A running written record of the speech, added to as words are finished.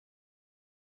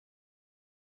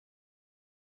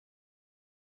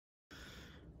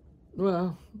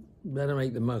Well, better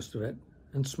make the most of it.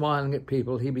 And smiling at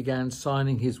people, he began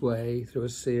signing his way through a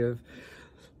sea of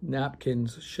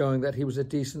napkins, showing that he was a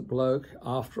decent bloke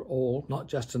after all, not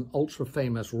just an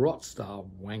ultra-famous rock star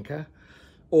wanker.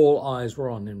 All eyes were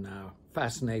on him now,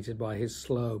 fascinated by his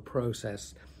slow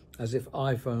process, as if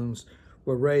iPhones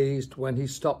were raised when he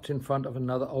stopped in front of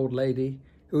another old lady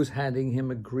who was handing him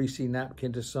a greasy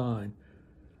napkin to sign.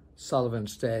 Sullivan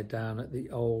stared down at the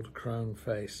old crone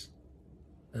face.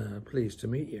 Pleased to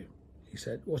meet you, he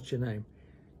said. What's your name?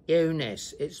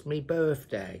 Eunice, it's me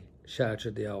birthday,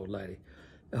 shouted the old lady.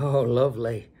 Oh,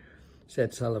 lovely,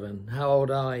 said Sullivan. How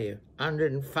old are you?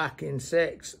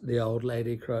 106, the old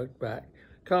lady croaked back.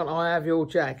 Can't I have your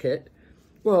jacket?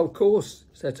 Well, of course,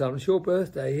 said Sullivan. It's your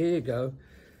birthday. Here you go.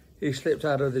 He slipped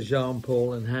out of the Jean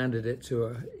Paul and handed it to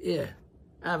her. Here,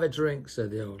 have a drink,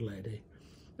 said the old lady.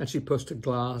 And she pushed a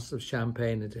glass of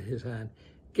champagne into his hand.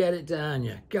 Get it down,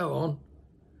 you. Go on.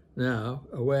 Now,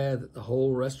 aware that the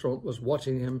whole restaurant was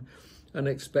watching him and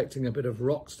expecting a bit of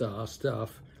rock star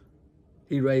stuff,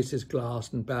 he raised his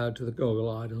glass and bowed to the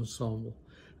goggle-eyed ensemble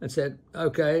and said,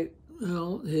 OK,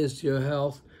 well, here's to your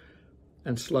health,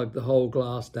 and slugged the whole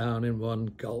glass down in one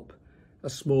gulp. A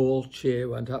small cheer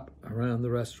went up around the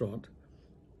restaurant.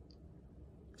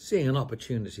 Seeing an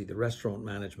opportunity, the restaurant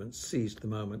management seized the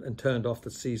moment and turned off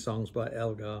the sea songs by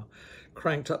Elgar,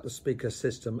 cranked up the speaker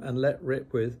system and let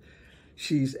rip with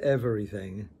She's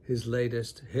Everything, his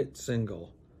latest hit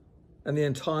single. And the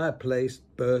entire place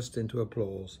burst into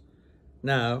applause.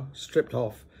 Now, stripped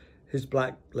off his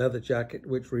black leather jacket,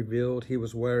 which revealed he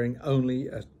was wearing only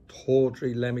a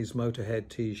tawdry Lemmy's Motorhead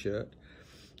t-shirt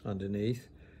underneath,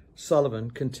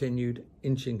 Sullivan continued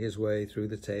inching his way through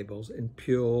the tables in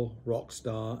pure rock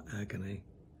star agony.